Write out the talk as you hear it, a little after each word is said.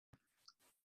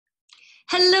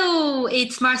Hello,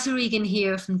 it's Marcia Regan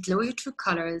here from Glow Your True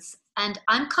Colours, and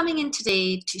I'm coming in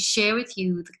today to share with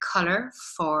you the colour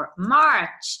for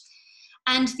March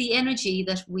and the energy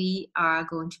that we are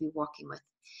going to be working with.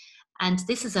 And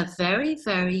this is a very,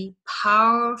 very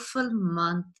powerful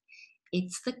month.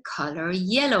 It's the colour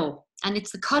yellow, and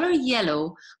it's the colour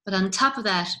yellow, but on top of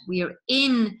that, we are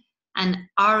in an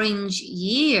orange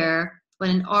year, well,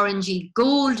 an orangey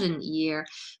golden year.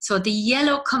 So the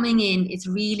yellow coming in is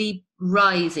really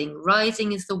rising.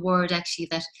 Rising is the word actually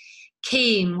that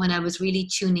came when I was really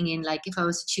tuning in. Like if I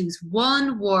was to choose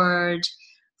one word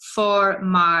for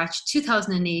March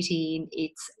 2018,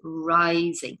 it's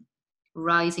rising.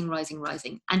 Rising, rising,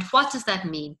 rising. And what does that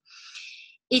mean?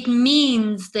 It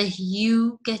means that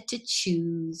you get to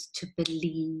choose to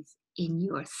believe in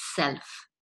yourself.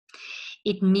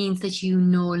 It means that you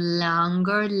no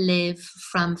longer live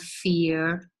from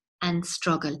fear and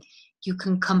struggle. You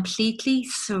can completely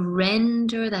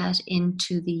surrender that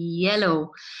into the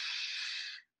yellow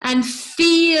and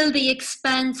feel the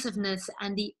expansiveness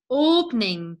and the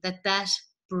opening that that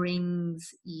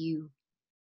brings you.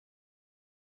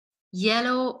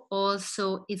 Yellow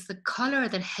also is the color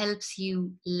that helps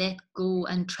you let go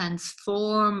and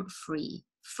transform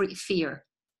fear.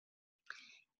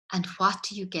 And what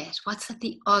do you get? What's at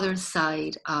the other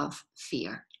side of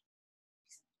fear?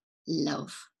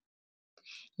 Love.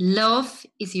 Love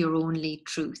is your only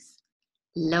truth.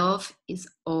 Love is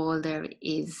all there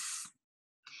is.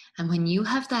 And when you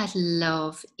have that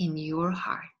love in your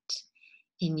heart,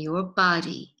 in your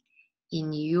body,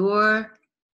 in your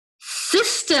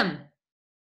system,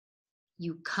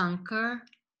 you conquer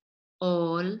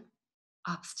all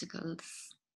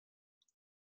obstacles.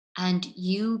 And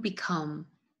you become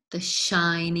the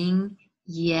shining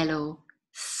yellow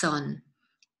sun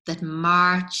that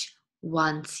March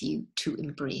wants you to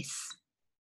embrace.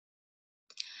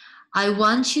 I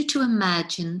want you to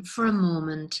imagine for a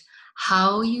moment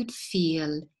how you'd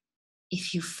feel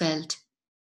if you felt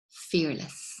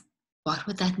fearless. What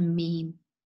would that mean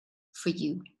for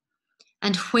you?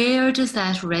 And where does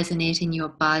that resonate in your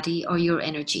body or your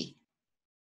energy?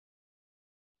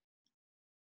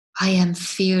 I am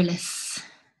fearless.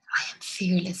 I am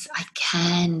fearless. I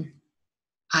can.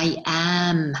 I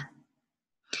am.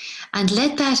 And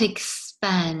let that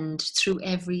expand through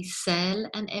every cell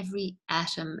and every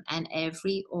atom and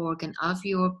every organ of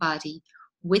your body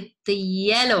with the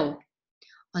yellow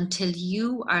until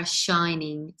you are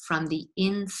shining from the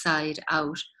inside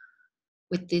out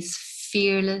with this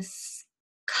fearless,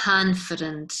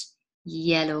 confident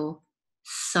yellow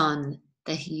sun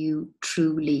that you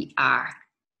truly are.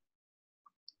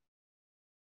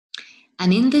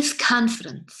 And in this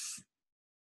confidence,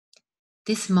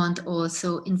 this month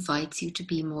also invites you to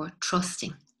be more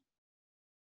trusting.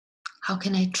 How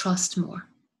can I trust more?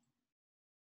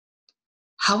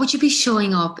 How would you be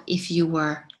showing up if you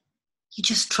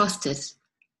just trusted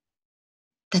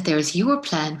that there's your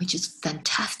plan, which is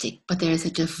fantastic, but there's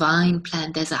a divine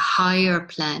plan, there's a higher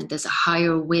plan, there's a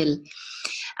higher will.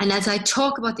 And as I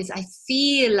talk about this, I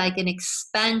feel like an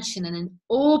expansion and an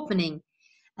opening.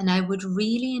 And I would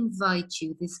really invite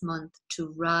you this month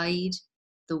to ride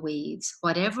the waves.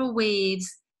 Whatever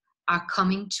waves are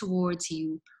coming towards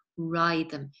you, ride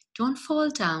them. Don't fall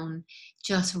down,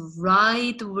 just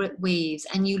ride the waves,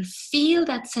 and you'll feel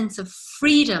that sense of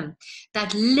freedom,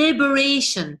 that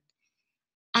liberation.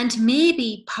 And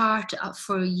maybe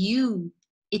for you,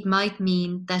 it might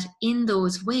mean that in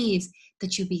those waves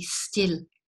that you be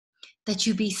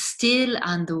still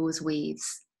on those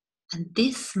waves. And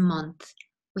this month,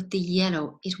 with the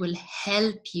yellow, it will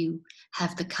help you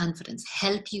have the confidence,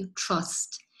 help you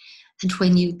trust. And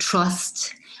when you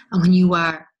trust and when you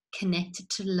are connected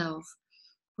to love,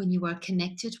 when you are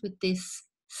connected with this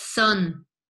sun,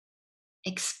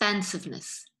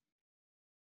 expansiveness,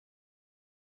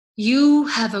 you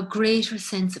have a greater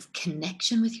sense of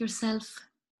connection with yourself.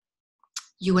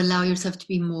 You allow yourself to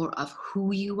be more of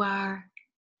who you are.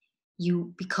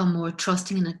 You become more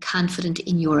trusting and confident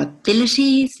in your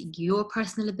abilities, your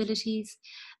personal abilities,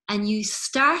 and you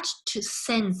start to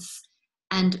sense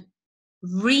and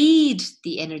read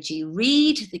the energy,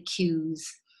 read the cues,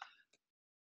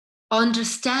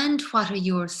 understand what are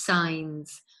your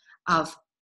signs of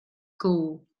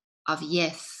go, of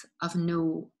yes, of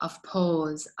no, of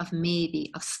pause, of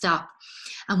maybe, of stop.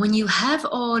 And when you have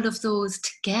all of those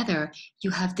together,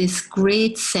 you have this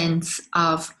great sense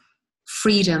of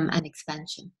freedom and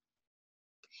expansion.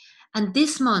 And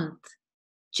this month,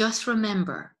 just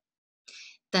remember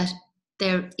that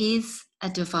there is a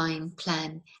divine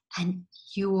plan and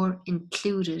you're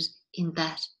included in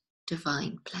that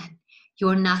divine plan.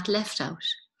 You're not left out.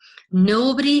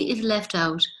 Nobody is left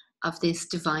out of this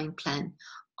divine plan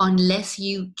unless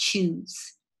you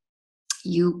choose.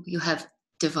 You have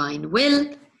divine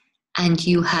will and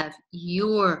you have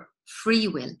your free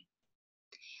will.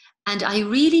 And I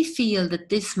really feel that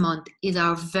this month is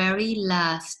our very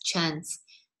last chance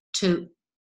to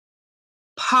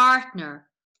partner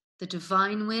the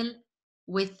divine will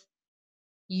with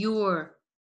your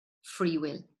free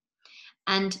will.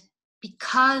 And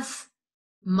because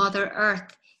Mother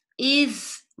Earth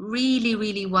is really,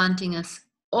 really wanting us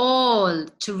all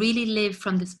to really live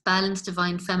from this balanced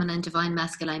divine feminine, divine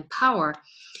masculine power,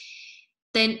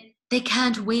 then they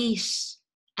can't wait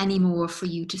anymore for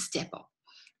you to step up.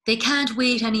 They can't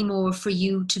wait anymore for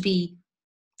you to be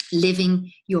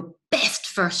living your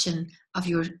best version of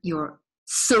your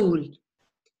soul.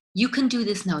 You can do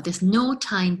this now. There's no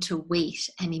time to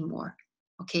wait anymore.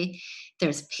 Okay?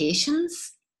 There's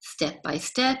patience, step by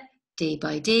step, day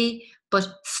by day,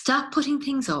 but stop putting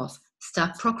things off.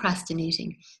 Stop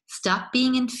procrastinating. Stop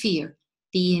being in fear.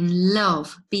 Be in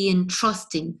love. Be in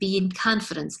trusting. Be in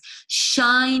confidence.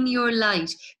 Shine your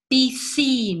light. Be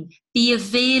seen. Be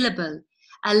available.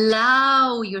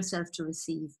 Allow yourself to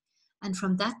receive. And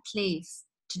from that place,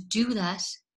 to do that,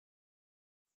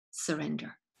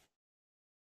 surrender.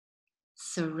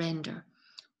 Surrender.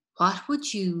 What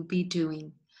would you be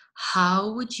doing?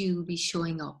 How would you be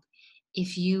showing up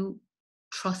if you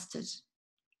trusted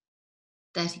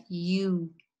that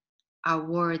you are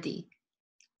worthy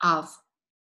of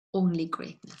only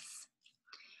greatness?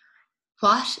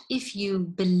 What if you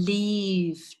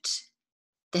believed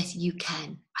that you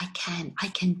can? I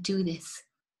can do this.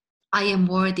 I am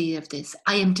worthy of this.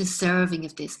 I am deserving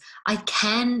of this. I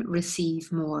can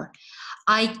receive more.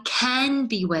 I can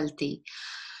be wealthy.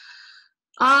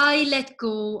 I let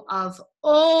go of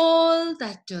all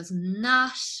that does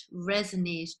not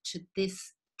resonate to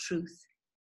this truth.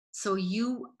 So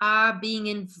you are being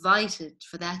invited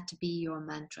for that to be your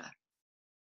mantra.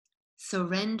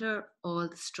 Surrender all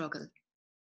the struggle.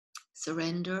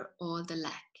 Surrender all the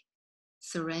lack.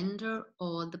 Surrender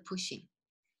all the pushing.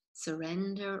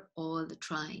 Surrender all the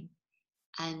trying.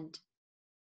 And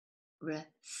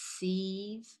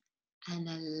receive and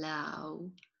allow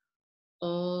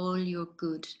all your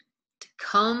good to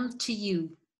come to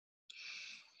you.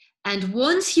 And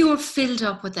once you're filled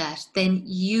up with that, then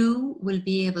you will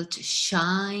be able to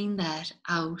shine that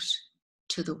out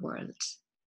to the world.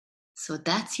 So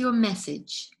that's your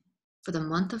message for the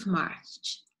month of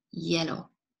March. Yellow.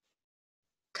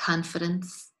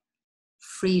 Confidence,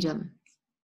 freedom,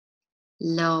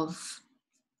 love,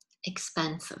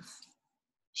 expansive,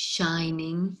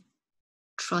 shining,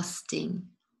 trusting,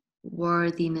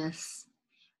 worthiness,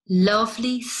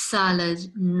 lovely,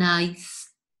 solid, nice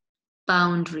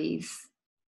boundaries,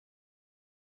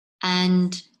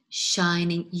 and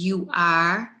shining. You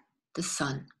are the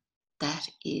sun. That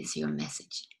is your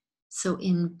message. So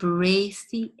embrace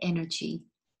the energy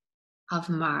of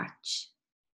March.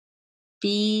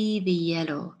 Be the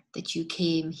yellow that you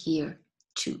came here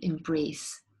to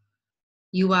embrace.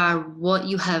 You are what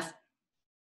you have.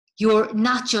 You're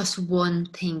not just one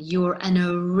thing. You're an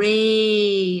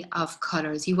array of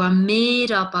colors. You are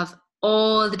made up of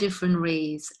all the different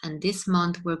rays. And this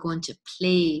month we're going to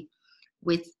play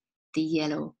with the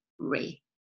yellow ray.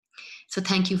 So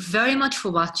thank you very much for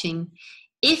watching.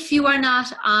 If you are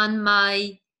not on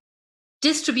my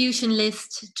distribution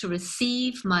list to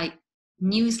receive my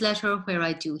newsletter where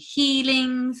I do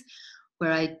healings,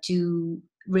 where I do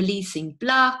releasing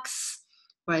blocks,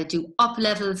 where I do up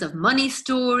levels of money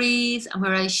stories, and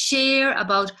where I share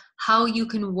about how you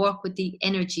can work with the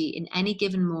energy in any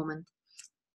given moment,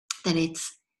 then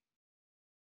it's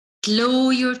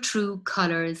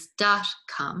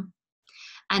glowyourtruecolors.com.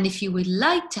 And if you would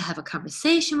like to have a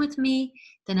conversation with me,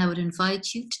 then I would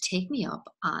invite you to take me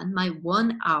up on my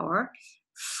 1 hour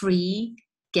free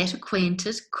Get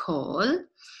Acquainted call.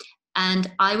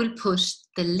 And I will put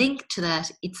the link to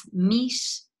that. It's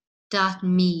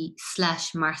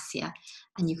meet.me/Marcia.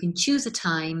 And you can choose a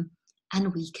time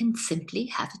and we can simply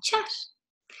have a chat.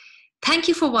 Thank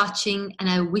you for watching, and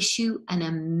I wish you an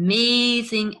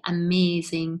amazing,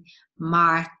 amazing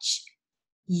March,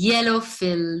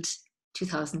 yellow-filled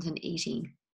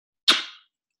 2018.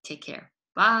 Take care.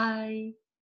 Bye.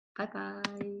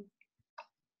 Bye-bye.